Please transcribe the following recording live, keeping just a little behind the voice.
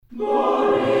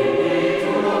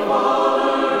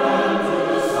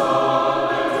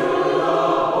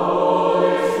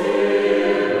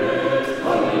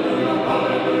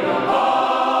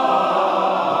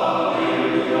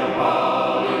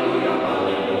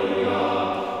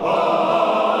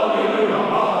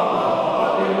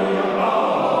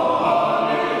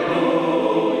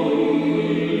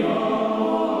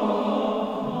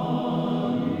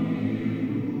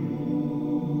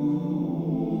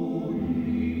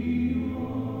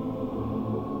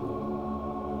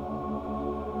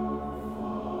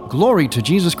Glory to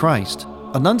Jesus Christ.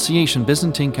 Annunciation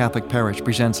Byzantine Catholic Parish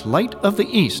presents Light of the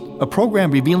East, a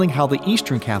program revealing how the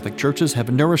Eastern Catholic Churches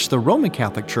have nourished the Roman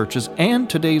Catholic Churches and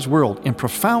today's world in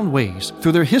profound ways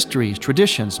through their histories,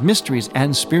 traditions, mysteries,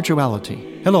 and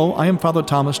spirituality. Hello, I am Father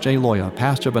Thomas J. Loya,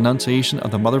 pastor of Annunciation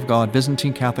of the Mother of God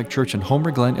Byzantine Catholic Church in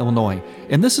Homer Glen, Illinois,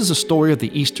 and this is a story of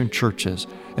the Eastern Churches,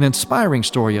 an inspiring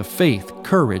story of faith,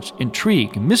 courage,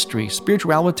 intrigue, mystery,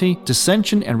 spirituality,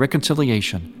 dissension, and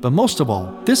reconciliation. But most of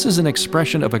all, this is an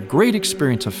expression of a great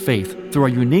experience of faith through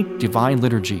a unique divine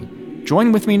liturgy.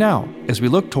 Join with me now as we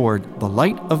look toward the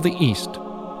Light of the East.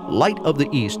 Light of the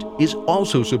East is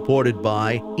also supported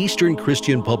by Eastern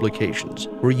Christian Publications,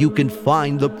 where you can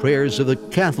find the prayers of the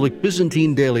Catholic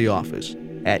Byzantine Daily Office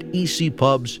at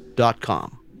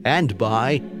ecpubs.com, and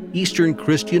by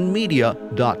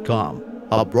easternchristianmedia.com,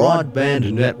 a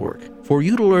broadband network for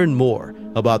you to learn more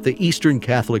about the Eastern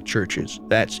Catholic Churches.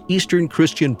 That's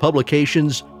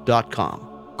easternchristianpublications.com.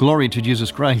 Glory to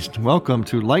Jesus Christ. Welcome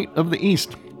to Light of the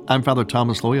East. I'm Father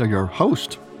Thomas Loya, your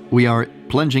host. We are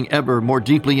plunging ever more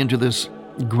deeply into this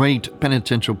great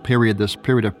penitential period, this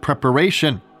period of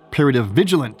preparation, period of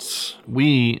vigilance.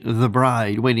 We, the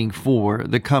bride, waiting for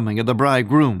the coming of the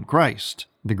bridegroom, Christ,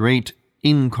 the great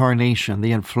incarnation,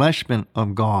 the enfleshment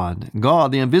of God.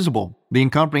 God, the invisible, the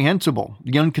incomprehensible,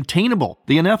 the uncontainable,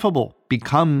 the ineffable,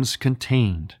 becomes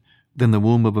contained. Then the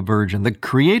womb of a virgin. The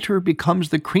Creator becomes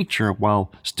the creature while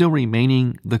still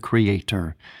remaining the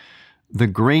Creator. The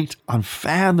great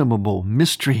unfathomable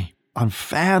mystery, the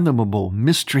unfathomable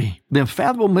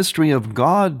mystery of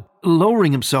God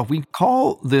lowering himself. We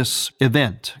call this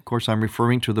event, of course I'm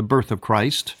referring to the birth of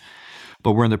Christ,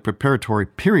 but we're in the preparatory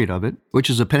period of it, which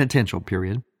is a penitential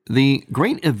period. The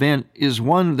great event is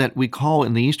one that we call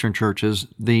in the Eastern churches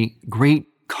the great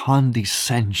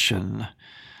condescension,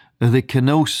 the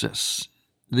kenosis,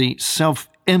 the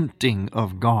self-emptying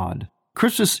of God.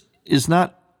 Christmas is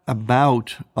not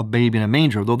about a baby in a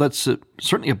manger, though that's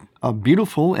certainly a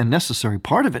beautiful and necessary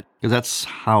part of it, because that's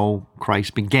how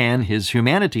Christ began his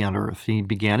humanity on earth. He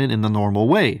began it in the normal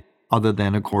way, other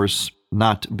than, of course,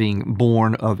 not being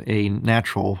born of a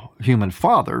natural human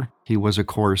father. He was, of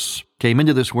course, came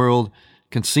into this world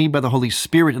conceived by the Holy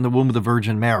Spirit in the womb of the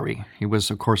Virgin Mary. He was,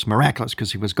 of course, miraculous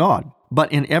because he was God. But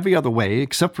in every other way,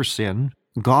 except for sin,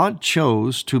 God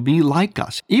chose to be like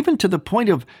us, even to the point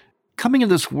of coming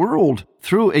into this world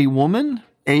through a woman,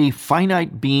 a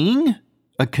finite being,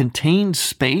 a contained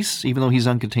space, even though he's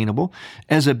uncontainable,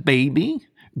 as a baby,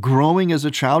 growing as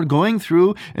a child, going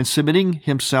through and submitting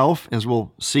himself, as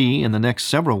we'll see in the next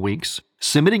several weeks,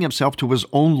 submitting himself to his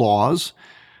own laws,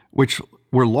 which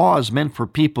were laws meant for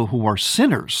people who are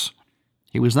sinners.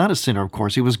 He was not a sinner, of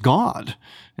course. He was God,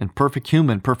 and perfect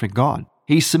human, perfect God.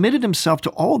 He submitted himself to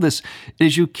all this.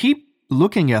 As you keep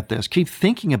looking at this, keep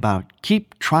thinking about it,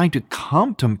 keep trying to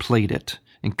contemplate it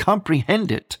and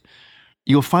comprehend it,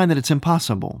 you'll find that it's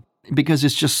impossible because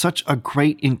it's just such a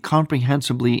great,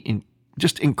 incomprehensibly,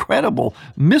 just incredible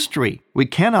mystery. We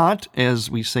cannot, as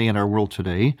we say in our world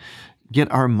today, get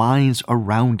our minds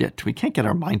around it. We can't get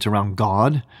our minds around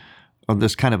God or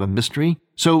this kind of a mystery.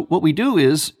 So what we do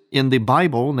is, in the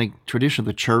Bible, in the tradition of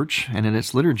the church and in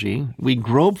its liturgy, we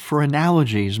grope for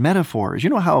analogies, metaphors. You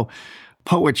know how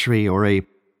poetry or a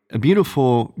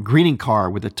beautiful greeting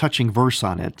card with a touching verse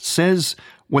on it says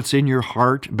what's in your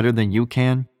heart better than you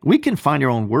can? We can find our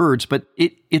own words, but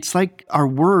it's like our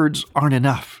words aren't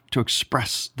enough to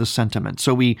express the sentiment.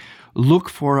 So we look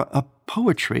for a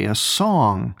poetry, a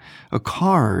song, a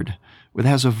card that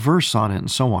has a verse on it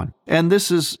and so on. And this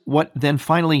is what then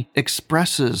finally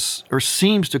expresses, or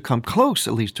seems to come close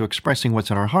at least to expressing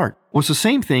what's in our heart. Well, it's the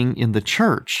same thing in the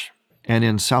church and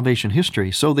in salvation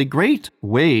history. So the great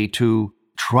way to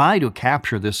try to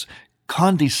capture this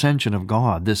condescension of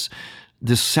God, this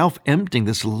self-emptying,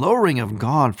 this lowering of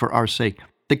God for our sake,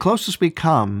 the closest we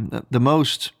come, the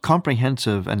most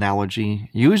comprehensive analogy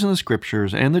used in the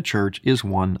scriptures and the church is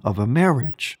one of a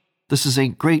marriage. This is a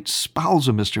great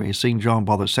spousal mystery, as St. John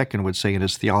Paul II would say in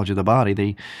his Theology of the Body,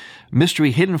 the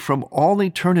mystery hidden from all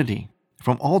eternity,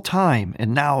 from all time,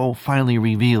 and now finally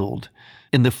revealed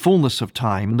in the fullness of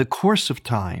time, in the course of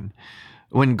time,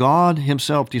 when God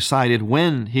himself decided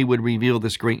when he would reveal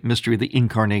this great mystery of the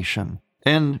incarnation.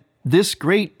 And this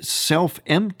great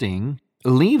self-emptying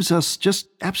leaves us just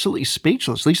absolutely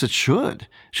speechless. At least it should. It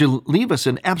should leave us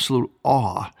in absolute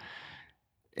awe.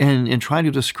 And in trying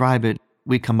to describe it,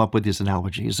 we come up with these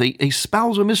analogies. A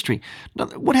spousal mystery. Now,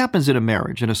 what happens in a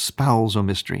marriage, in a spousal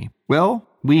mystery? Well,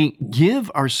 we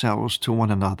give ourselves to one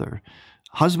another.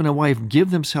 Husband and wife give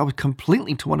themselves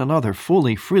completely to one another,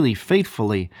 fully, freely,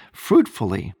 faithfully,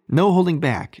 fruitfully, no holding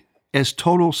back, as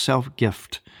total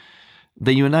self-gift.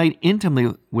 They unite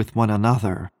intimately with one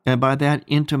another, and by that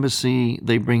intimacy,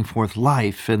 they bring forth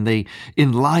life, and they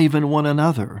enliven one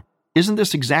another. Isn't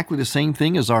this exactly the same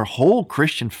thing as our whole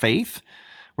Christian faith,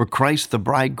 where Christ the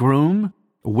bridegroom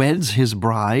weds his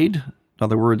bride? In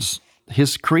other words,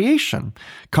 his creation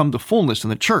come to fullness in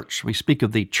the church. We speak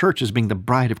of the church as being the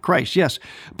bride of Christ, yes,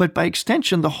 but by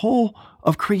extension, the whole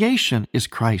of creation is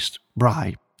Christ's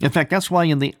bride. In fact, that's why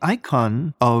in the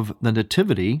icon of the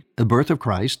Nativity, the birth of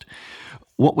Christ,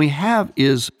 what we have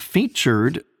is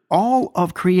featured all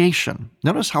of creation.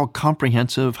 Notice how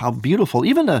comprehensive, how beautiful,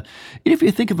 even if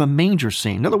you think of a manger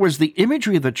scene. In other words, the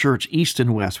imagery of the church, east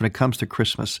and west, when it comes to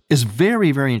Christmas, is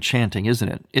very, very enchanting, isn't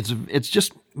it? It's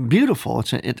just beautiful.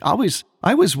 I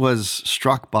always was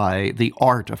struck by the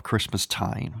art of Christmas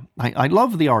time. I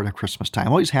love the art of Christmas time.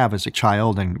 I always have as a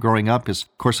child and growing up.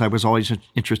 Of course, I was always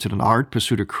interested in art,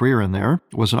 pursued a career in there.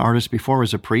 Was an artist before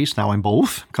as a priest. Now I'm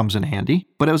both. Comes in handy.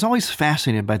 But I was always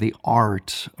fascinated by the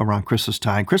art around Christmas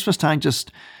time. Christmas time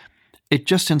just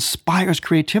inspires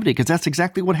creativity, because that's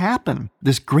exactly what happened.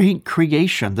 This great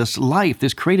creation, this life,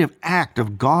 this creative act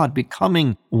of God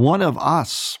becoming one of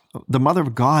us, the Mother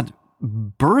of God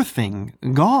birthing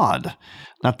God.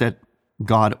 Not that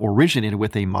God originated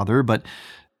with a mother, but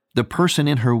the person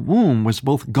in her womb was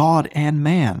both God and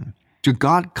man. So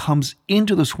God comes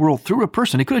into this world through a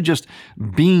person. He could have just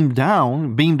beamed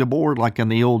aboard like in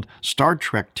the old Star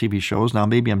Trek TV shows. Now,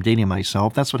 maybe I'm dating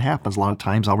myself. That's what happens a lot of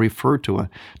times. I'll refer to a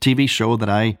TV show that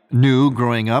I knew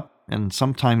growing up, and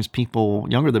sometimes people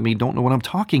younger than me don't know what I'm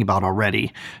talking about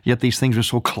already. Yet these things are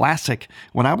so classic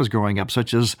when I was growing up,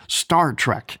 such as Star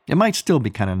Trek. It might still be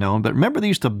kind of known, but remember they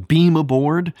used to beam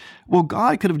aboard? Well,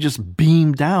 God could have just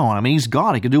beamed down. I mean, he's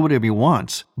God. He could do whatever he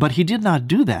wants. But he did not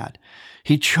do that.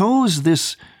 He chose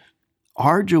this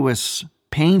arduous,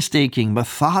 painstaking,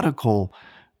 methodical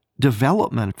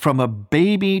development from a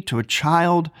baby to a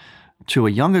child to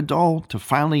a young adult to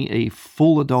finally a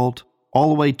full adult, all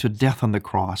the way to death on the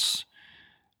cross.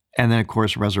 And then, of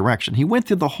course, resurrection. He went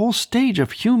through the whole stage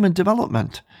of human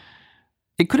development.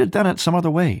 He could have done it some other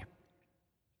way.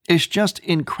 It's just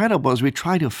incredible as we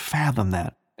try to fathom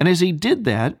that. And as he did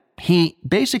that, he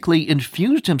basically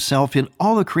infused himself in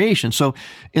all of creation. So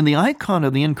in the icon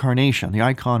of the incarnation, the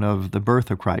icon of the birth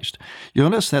of Christ, you'll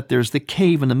notice that there's the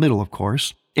cave in the middle, of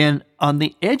course. And on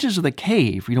the edges of the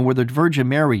cave, where the Virgin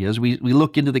Mary is, we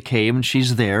look into the cave and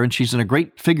she's there and she's in a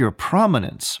great figure of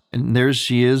prominence. And there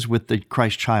she is with the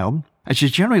Christ child. And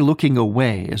she's generally looking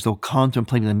away as though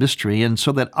contemplating the mystery, and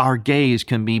so that our gaze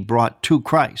can be brought to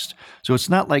Christ. So it's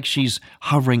not like she's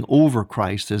hovering over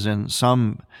Christ, as in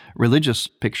some religious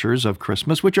pictures of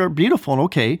Christmas, which are beautiful and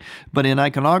okay, but in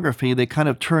iconography, they kind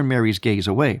of turn Mary's gaze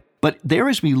away. But there,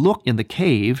 as we look in the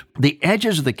cave, the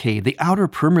edges of the cave, the outer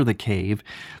perimeter of the cave,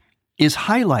 is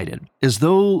highlighted as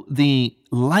though the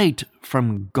light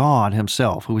from God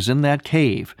himself, who was in that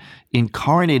cave,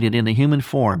 incarnated in a human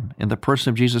form in the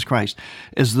person of Jesus Christ,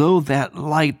 as though that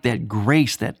light, that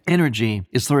grace, that energy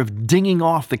is sort of dinging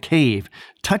off the cave,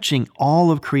 touching all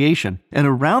of creation. And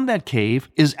around that cave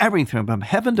is everything from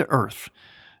heaven to earth,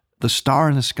 the star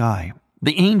in the sky,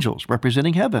 the angels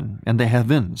representing heaven and the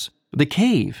heavens, the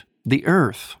cave, the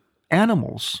earth,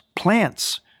 animals,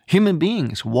 plants, human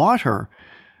beings, water.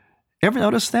 Ever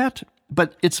notice that?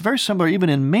 But it's very similar even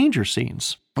in manger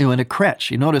scenes. In a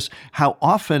crèche, you notice how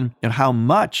often and how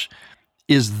much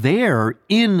is there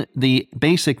in the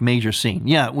basic manger scene.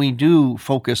 Yeah, we do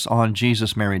focus on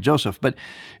Jesus, Mary, and Joseph, but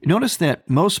notice that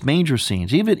most manger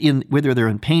scenes, even in whether they're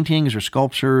in paintings or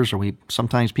sculptures, or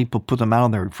sometimes people put them out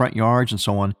in their front yards and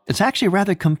so on, it's actually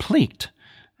rather complete.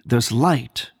 There's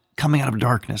light coming out of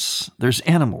darkness. There's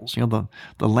animals,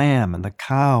 the lamb and the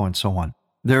cow and so on.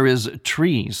 There is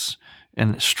trees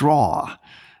and straw,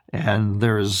 and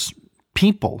there's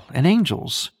people and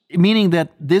angels, meaning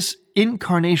that this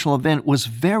incarnational event was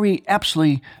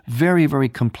absolutely very, very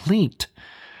complete.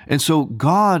 And so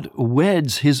God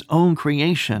weds his own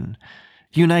creation,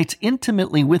 unites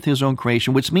intimately with his own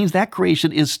creation, which means that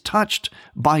creation is touched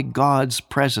by God's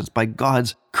presence, by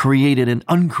God's created and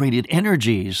uncreated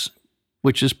energies.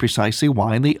 which is precisely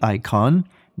why the icon,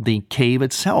 the cave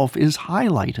itself, is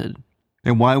highlighted,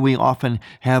 and why we often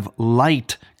have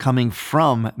light coming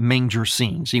from manger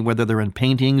scenes, whether they're in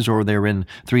paintings or they're in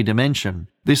 3D.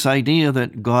 This idea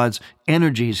that God's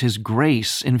energies, His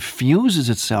grace, infuses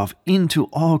itself into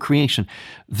all creation,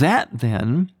 that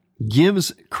then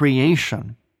gives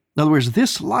creation, in other words,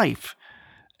 this life,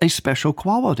 a special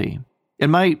quality. In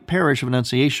my parish of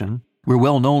Annunciation, we're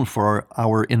well known for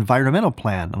our environmental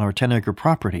plan on our 10-acre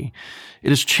property. It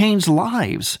has changed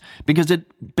lives because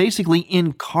it basically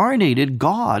incarnated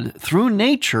God through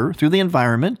nature, through the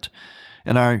environment,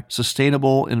 and our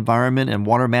sustainable environment and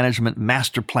water management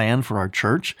master plan for our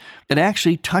church. It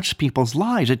actually touched people's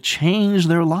lives. It changed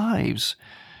their lives,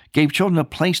 gave children a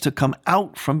place to come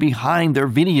out from behind their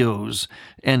videos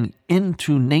and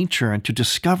into nature and to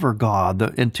discover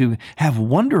God and to have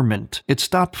wonderment. It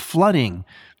stopped flooding.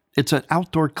 It's an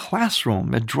outdoor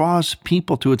classroom. It draws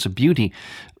people to its beauty.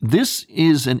 This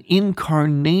is an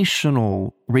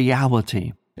incarnational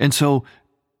reality. And so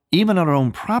even on our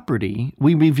own property,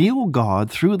 we reveal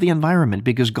God through the environment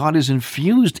because God is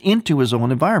infused into His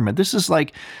own environment. This is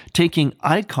like taking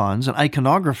icons and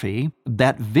iconography,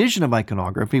 that vision of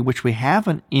iconography, which we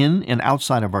have in and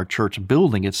outside of our church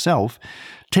building itself,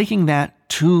 taking that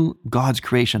to God's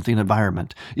creation through the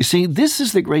environment. You see, this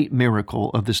is the great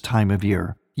miracle of this time of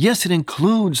year. Yes, it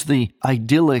includes the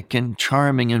idyllic and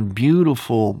charming and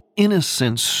beautiful,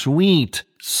 innocent, sweet,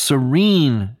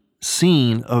 serene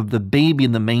scene of the baby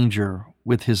in the manger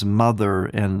with his mother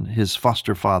and his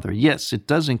foster father. Yes, it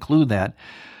does include that,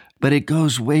 but it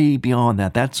goes way beyond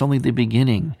that. That's only the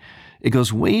beginning. It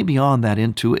goes way beyond that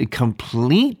into a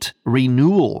complete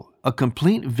renewal, a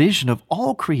complete vision of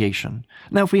all creation.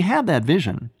 Now, if we have that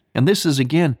vision, and this is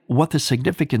again what the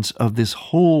significance of this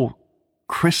whole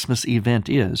Christmas event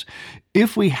is.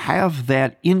 If we have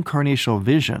that incarnational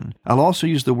vision, I'll also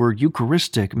use the word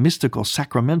Eucharistic, mystical,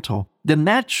 sacramental, then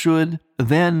that should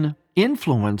then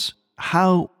influence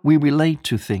how we relate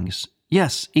to things.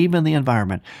 Yes, even the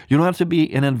environment. You don't have to be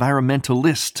an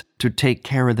environmentalist to take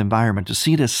care of the environment, to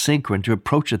see it as sacred, to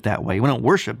approach it that way. We don't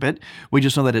worship it. We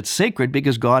just know that it's sacred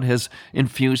because God has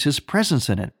infused His presence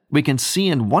in it. We can see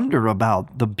and wonder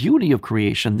about the beauty of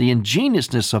creation, the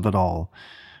ingeniousness of it all,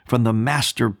 from the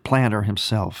master planner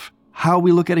himself. How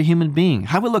we look at a human being,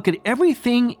 how we look at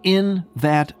everything in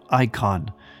that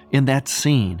icon, in that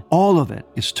scene. All of it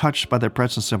is touched by the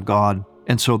presence of God.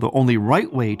 And so the only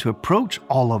right way to approach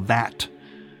all of that,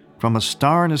 from a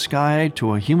star in the sky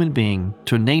to a human being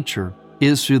to nature,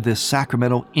 is through this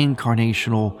sacramental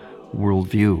incarnational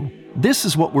worldview. This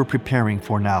is what we're preparing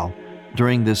for now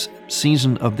during this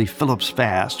season of the Philip's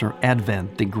Fast or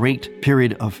Advent, the great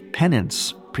period of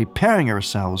penance, preparing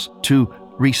ourselves to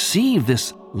receive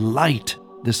this light,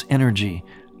 this energy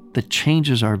that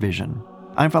changes our vision.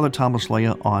 I'm Father Thomas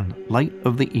Loya on Light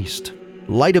of the East.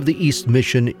 Light of the East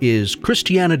mission is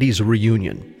Christianity's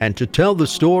reunion, and to tell the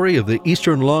story of the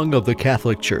Eastern lung of the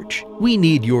Catholic Church, we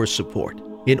need your support.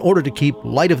 In order to keep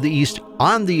Light of the East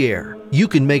on the air, you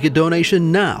can make a donation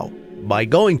now by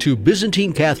going to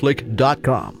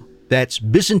ByzantineCatholic.com. That's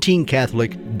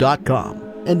ByzantineCatholic.com.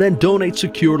 And then donate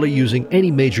securely using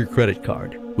any major credit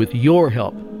card. With your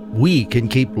help, we can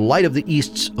keep Light of the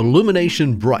East's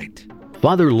illumination bright.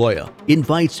 Father Loya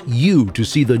invites you to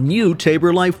see the new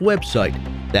Tabor Life website.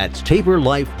 That's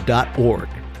TaborLife.org.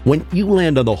 When you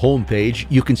land on the homepage,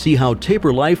 you can see how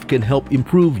Tabor Life can help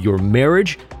improve your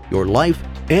marriage, your life,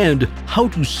 and how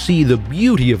to see the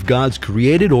beauty of God's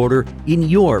created order in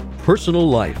your personal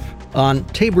life. On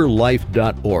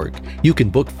TaborLife.org, you can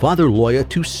book Father Loya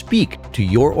to speak to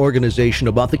your organization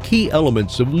about the key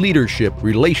elements of leadership,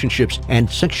 relationships, and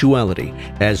sexuality,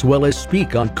 as well as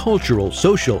speak on cultural,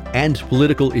 social, and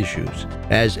political issues.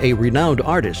 As a renowned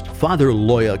artist, Father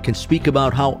Loya can speak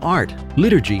about how art,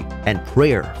 liturgy, and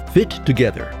prayer fit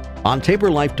together. On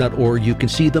TaborLife.org, you can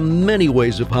see the many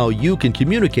ways of how you can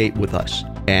communicate with us.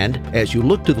 And as you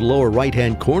look to the lower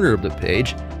right-hand corner of the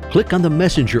page, click on the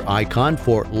messenger icon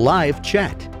for live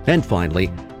chat. And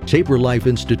finally, Tabor Life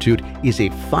Institute is a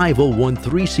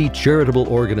 501(c)(3) charitable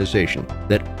organization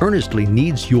that earnestly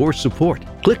needs your support.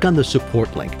 Click on the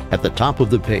support link at the top of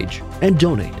the page and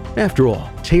donate. After all,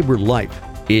 Tabor Life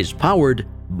is powered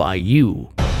by you.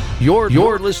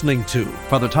 You're listening to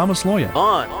Father Thomas Loya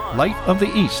on Light of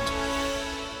the East.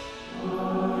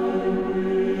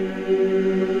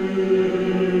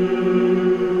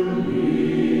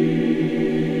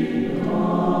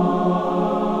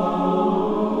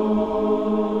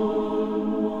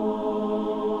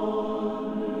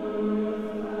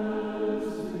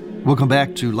 Welcome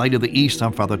back to Light of the East.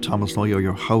 I'm Father Thomas Loya,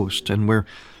 your host, and we're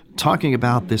talking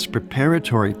about this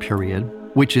preparatory period,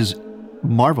 which is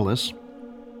marvelous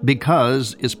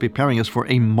because it's preparing us for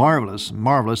a marvelous,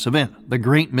 marvelous event, the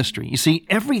great mystery. You see,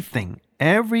 everything,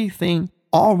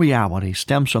 all reality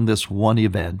stems from this one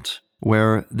event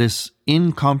where this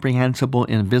incomprehensible,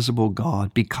 invisible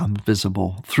God becomes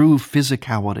visible through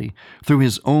physicality, through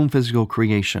his own physical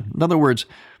creation. In other words,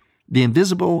 the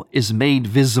invisible is made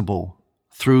visible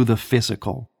through the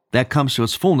physical. That comes to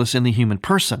its fullness in the human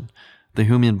person, the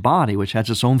human body, which has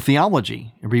its own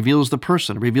theology. It reveals the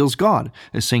person, it reveals God,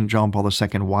 as St. John Paul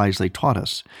II wisely taught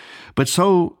us. But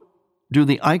so do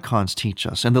the icons teach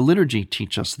us, and the liturgy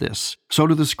teach us this. So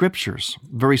do the scriptures,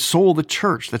 the very soul of the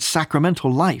church, that sacramental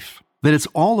life, that it's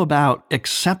all about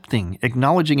accepting,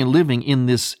 acknowledging, and living in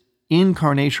this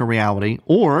incarnation reality,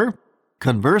 or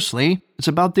conversely, it's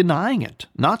about denying it,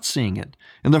 not seeing it,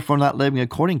 and therefore not living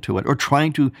according to it, or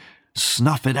trying to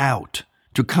snuff it out,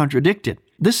 to contradict it.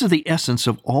 This is the essence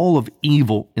of all of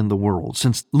evil in the world.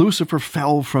 Since Lucifer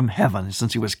fell from heaven,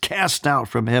 since he was cast out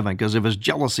from heaven because of his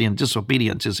jealousy and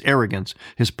disobedience, his arrogance,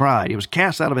 his pride, he was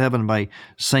cast out of heaven by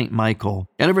St. Michael.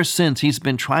 And ever since, he's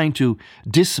been trying to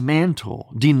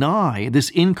dismantle, deny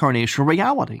this incarnational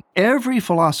reality. Every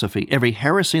philosophy, every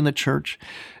heresy in the church,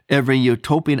 every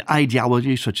utopian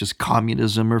ideology such as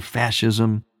communism or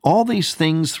fascism, all these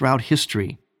things throughout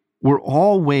history were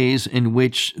all ways in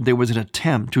which there was an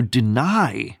attempt to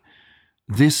deny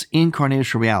this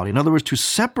incarnational reality. In other words, to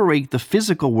separate the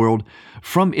physical world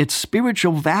from its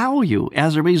spiritual value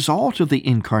as a result of the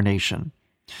incarnation.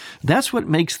 That's what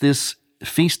makes this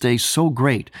feast day so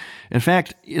great. In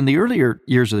fact, in the earlier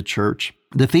years of the church,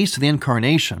 the Feast of the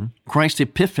Incarnation, Christ's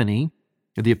Epiphany,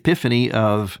 the Epiphany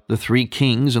of the three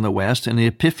kings in the West, and the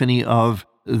Epiphany of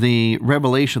the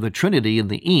revelation of the Trinity in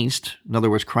the East, in other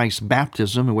words, Christ's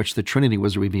baptism in which the Trinity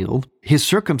was revealed, his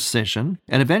circumcision,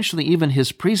 and eventually even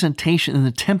his presentation in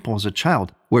the temple as a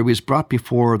child, where he was brought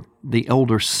before the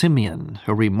elder Simeon,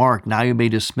 who remarked, "Now you may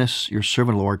dismiss your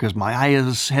servant, Lord, because my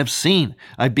eyes have seen.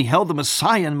 I beheld the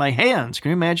Messiah in my hands." Can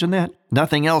you imagine that?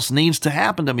 Nothing else needs to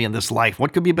happen to me in this life.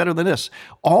 What could be better than this?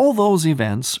 All those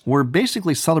events were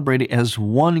basically celebrated as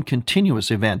one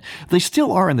continuous event. They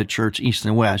still are in the church, East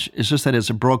and West. It's just that it's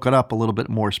broken up a little bit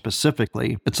more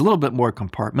specifically. It's a little bit more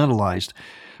compartmentalized.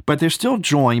 But they're still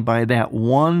joined by that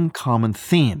one common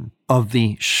theme of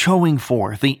the showing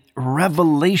forth, the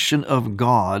revelation of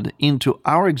God into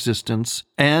our existence,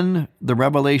 and the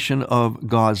revelation of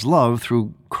God's love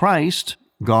through Christ,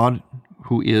 God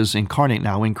who is incarnate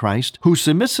now in Christ, who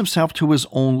submits himself to his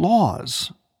own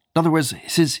laws. In other words,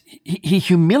 he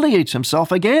humiliates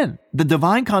himself again. The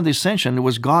divine condescension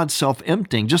was God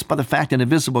self-emptying just by the fact that an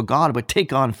invisible God would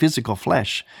take on physical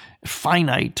flesh,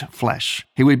 finite flesh.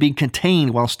 He would be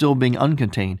contained while still being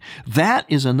uncontained. That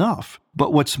is enough.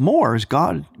 But what's more is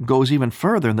God goes even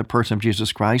further in the person of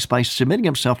Jesus Christ by submitting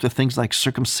himself to things like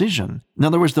circumcision. In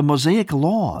other words, the Mosaic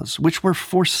laws, which were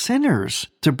for sinners,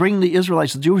 to bring the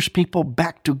Israelites, the Jewish people,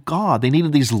 back to God. They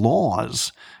needed these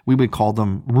laws. We would call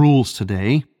them rules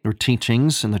today, or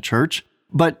teachings in the church.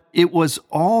 But it was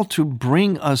all to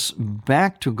bring us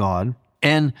back to God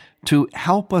and to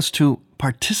help us to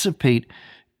participate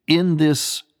in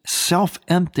this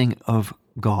self-emptying of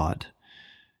God.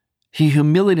 He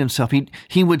humiliated himself.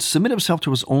 He would submit himself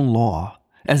to his own law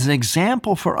as an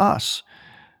example for us,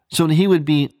 so that he would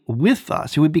be with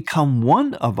us. He would become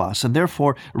one of us and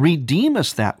therefore redeem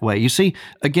us that way. You see,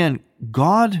 again,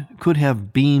 God could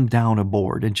have beamed down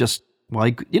aboard and just, well,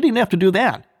 he didn't have to do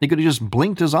that. He could have just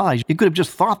blinked his eyes. He could have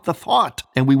just thought the thought,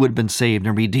 and we would have been saved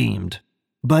and redeemed.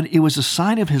 But it was a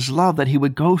sign of his love that he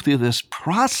would go through this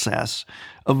process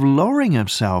of lowering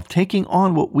himself, taking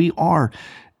on what we are,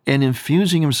 and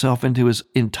infusing himself into his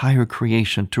entire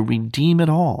creation to redeem it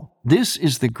all. This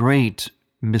is the great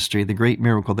mystery, the great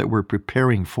miracle that we're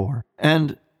preparing for.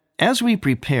 And as we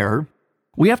prepare,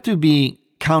 we have to be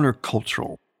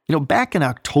countercultural. You know, back in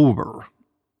October,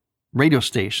 radio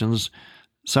stations,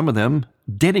 some of them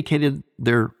dedicated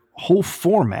their whole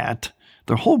format,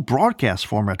 their whole broadcast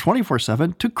format,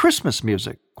 24/7, to Christmas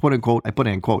music, quote unquote, I put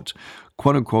it in quotes,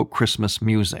 quote unquote, Christmas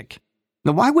music.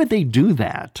 Now, why would they do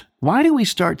that? Why do we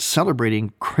start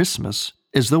celebrating Christmas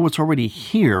as though it's already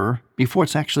here before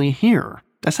it's actually here?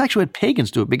 That's actually what pagans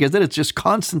do, because then it's just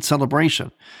constant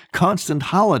celebration, constant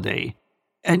holiday,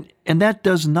 and that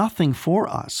does nothing for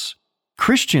us.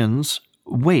 Christians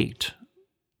wait.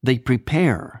 They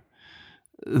prepare.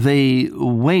 They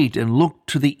wait and look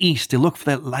to the east. They look for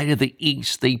that light of the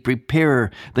east. They prepare.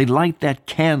 They light that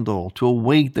candle to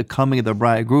await the coming of the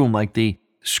bridegroom, like the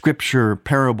scripture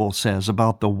parable says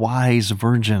about the wise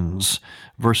virgins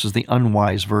versus the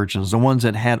unwise virgins, the ones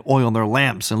that had oil in their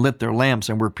lamps and lit their lamps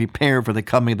and were prepared for the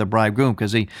coming of the bridegroom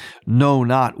because they know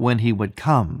not when he would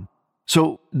come.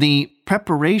 So the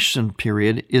preparation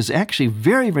period is actually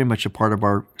very, very much a part of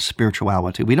our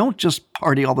spirituality. We don't just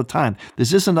party all the time.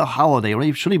 This isn't a holiday.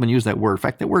 We shouldn't even use that word. In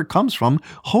fact, that word comes from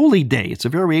holy day. It's a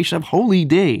variation of holy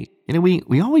day.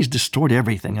 We always distort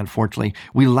everything, unfortunately.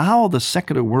 We allow the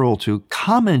secular world to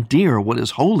commandeer what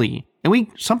is holy, and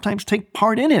we sometimes take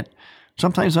part in it,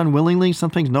 sometimes unwillingly,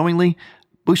 sometimes knowingly.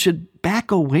 We should back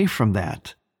away from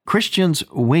that. Christians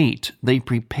wait. They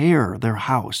prepare their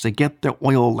house. They get their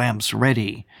oil lamps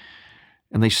ready,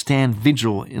 and they stand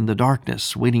vigil in the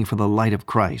darkness, waiting for the light of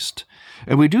Christ.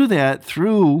 And we do that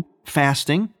through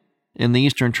fasting. In the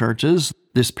Eastern churches,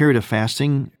 this period of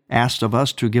fasting asked of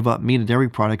us to give up meat and dairy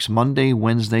products Monday,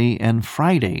 Wednesday, and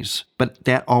Fridays. But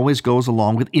that always goes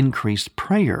along with increased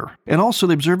prayer. And also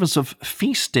the observance of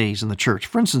feast days in the church.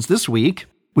 For instance, this week,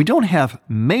 we don't have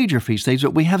major feast days,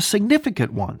 but we have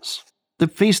significant ones. The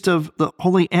feast of the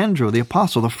Holy Andrew, the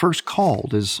apostle, the first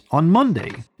called, is on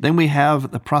Monday. Then we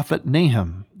have the prophet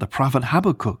Nahum, the prophet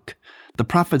Habakkuk, the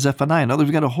prophet Zephaniah. In other words,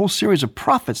 we've got a whole series of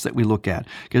prophets that we look at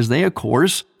because they, of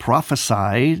course,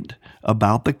 prophesied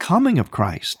about the coming of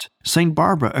Christ. St.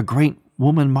 Barbara, a great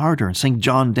woman martyr, and St.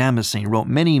 John Damascene wrote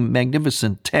many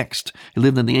magnificent texts. He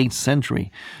lived in the 8th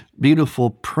century. Beautiful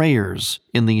prayers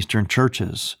in the Eastern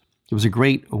churches. He was a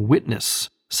great witness.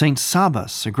 St.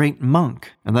 Sabas, a great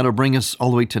monk. And that'll bring us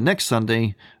all the way to next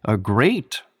Sunday, a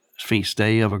great feast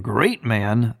day of a great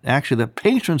man, actually the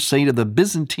patron saint of the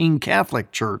Byzantine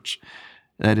Catholic Church.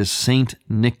 That is St.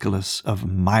 Nicholas of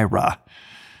Myra.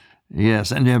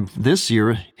 Yes, and this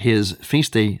year, his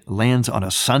feast day lands on a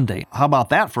Sunday. How about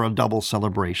that for a double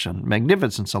celebration?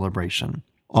 Magnificent celebration.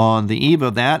 On the eve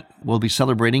of that, we'll be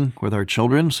celebrating with our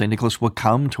children. St. Nicholas will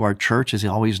come to our church as he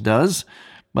always does.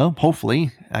 Well,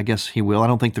 hopefully, I guess he will. I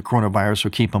don't think the coronavirus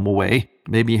will keep him away.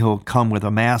 Maybe he'll come with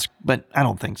a mask, but I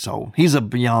don't think so. He's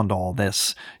beyond all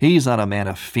this. He's not a man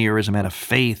of fear. He's a man of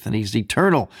faith, and he's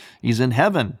eternal. He's in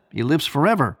heaven. He lives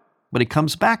forever. But he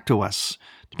comes back to us,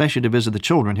 especially to visit the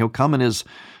children. He'll come in his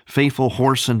faithful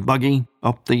horse and buggy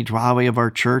up the driveway of our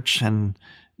church and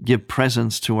give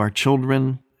presents to our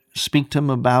children, speak to them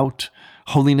about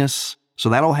holiness. So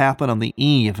that'll happen on the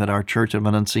eve at our Church of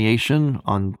Annunciation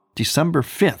on December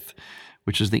 5th,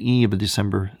 which is the eve of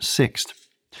December 6th.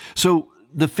 So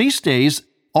the feast days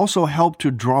also help to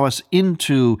draw us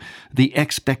into the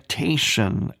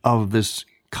expectation of this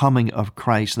coming of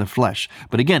Christ in the flesh.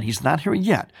 But again, he's not here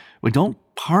yet. We don't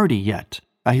party yet.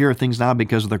 I hear things now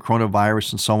because of the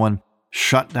coronavirus and so on,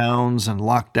 shutdowns and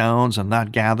lockdowns and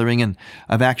not gathering. And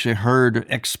I've actually heard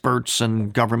experts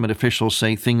and government officials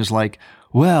say things like,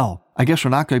 well, I guess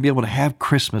we're not going to be able to have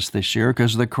Christmas this year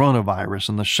because of the coronavirus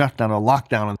and the shutdown or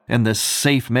lockdown and the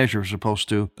safe measures we're supposed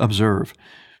to observe.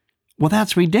 Well,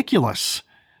 that's ridiculous.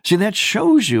 See, that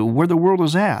shows you where the world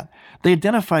is at. They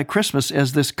identify Christmas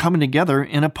as this coming together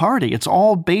in a party. It's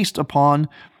all based upon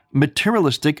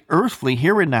materialistic, earthly,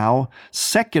 here and now,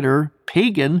 secular,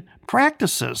 pagan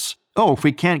practices. Oh, if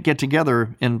we can't get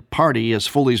together and party as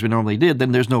fully as we normally did,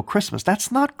 then there's no Christmas.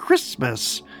 That's not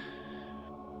Christmas.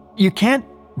 You can't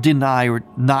deny or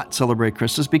not celebrate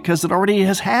Christmas because it already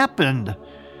has happened.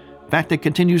 In fact, it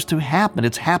continues to happen.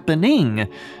 It's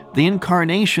happening. The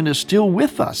incarnation is still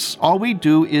with us. All we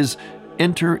do is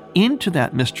enter into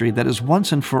that mystery that is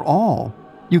once and for all.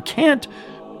 You can't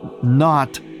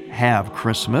not have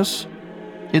Christmas.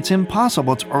 It's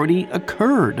impossible. It's already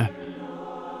occurred.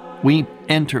 We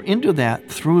enter into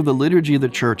that through the liturgy of the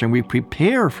church, and we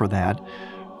prepare for that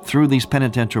through these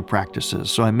penitential practices.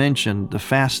 So I mentioned the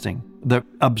fasting, the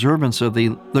observance of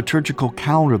the liturgical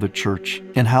calendar of the church,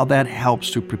 and how that helps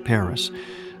to prepare us,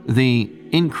 the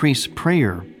increased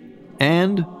prayer,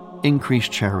 and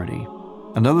increased charity.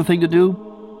 Another thing to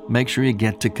do, make sure you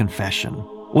get to confession.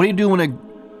 What do you do when a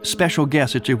special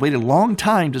guest that you've waited a long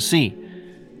time to see,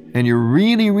 and you're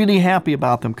really, really happy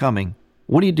about them coming?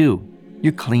 What do?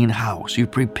 You clean house, you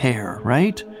prepare,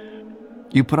 right?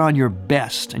 You put on your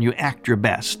best and you act your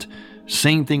best.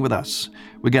 Same thing with us.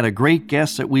 We got a great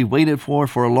guest that we waited for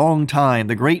a long time,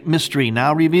 the great mystery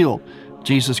now revealed,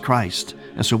 Jesus Christ.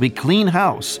 And so we clean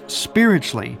house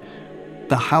spiritually,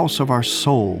 the house of our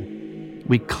soul.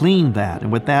 We clean that,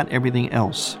 and with that, everything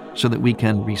else, so that we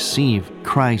can receive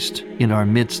Christ in our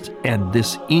midst, and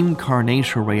this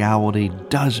incarnational reality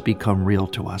does become real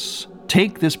to us.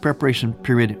 Take this preparation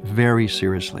period very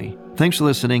seriously. Thanks for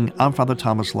listening. I'm Father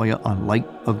Thomas Loya on Light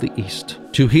of the East.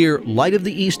 To hear Light of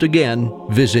the East again,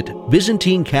 visit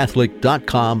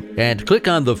ByzantineCatholic.com and click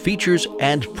on the Features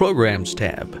and Programs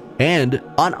tab, and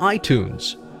on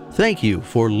iTunes. Thank you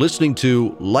for listening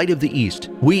to Light of the East.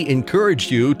 We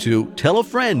encourage you to tell a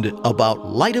friend about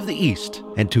Light of the East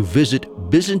and to visit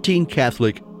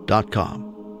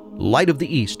ByzantineCatholic.com. Light of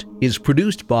the East is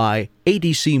produced by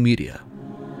ADC Media.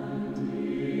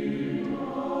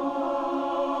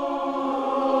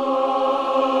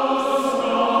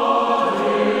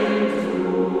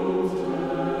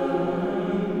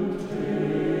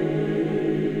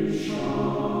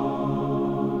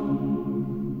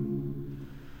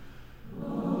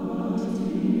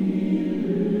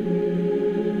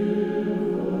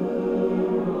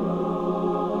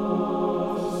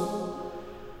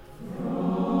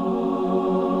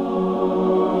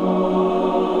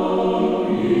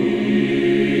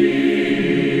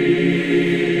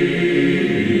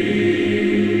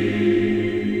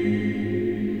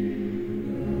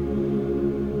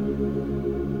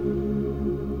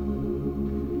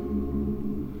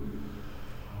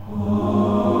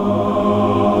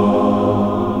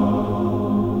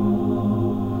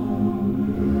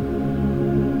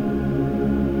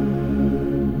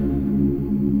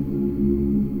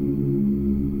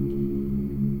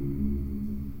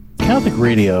 Catholic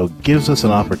radio gives us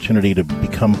an opportunity to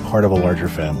become part of a larger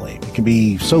family. It can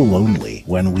be so lonely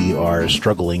when we are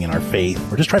struggling in our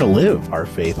faith or just try to live our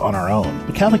faith on our own.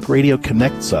 But Catholic radio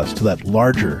connects us to that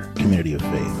larger community of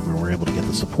faith where we're able to get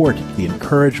the support, the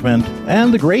encouragement,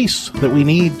 and the grace that we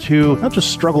need to not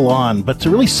just struggle on, but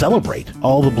to really celebrate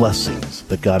all the blessings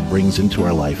that God brings into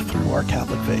our life through our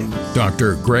Catholic faith.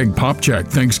 Dr. Greg Popcak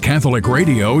thinks Catholic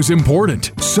radio is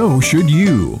important. So should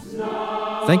you.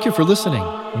 Thank you for listening.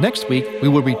 Next week, we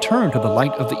will return to the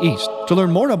Light of the East. To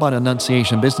learn more about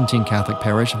Annunciation Byzantine Catholic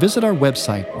Parish, visit our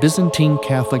website,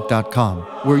 ByzantineCatholic.com,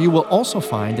 where you will also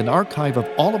find an archive of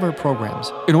all of our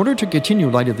programs. In order to continue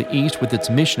Light of the East with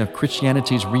its mission of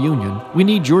Christianity's reunion, we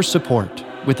need your support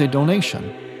with a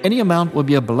donation. Any amount will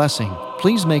be a blessing.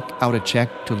 Please make out a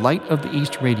check to Light of the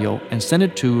East Radio and send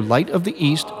it to Light of the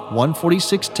East,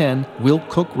 14610 Will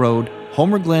Cook Road,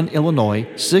 Homer Glen, Illinois,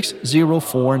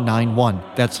 60491.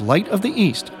 That's Light of the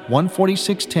East,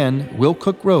 14610 Will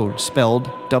Cook Road, spelled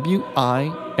WILL-COOK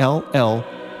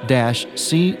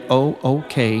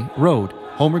Road,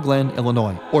 Homer Glen,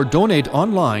 Illinois. Or donate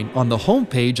online on the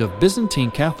homepage of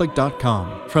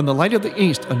ByzantineCatholic.com. From the Light of the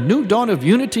East, a new dawn of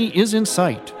unity is in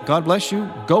sight. God bless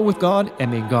you, go with God,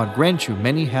 and may God grant you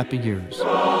many happy years.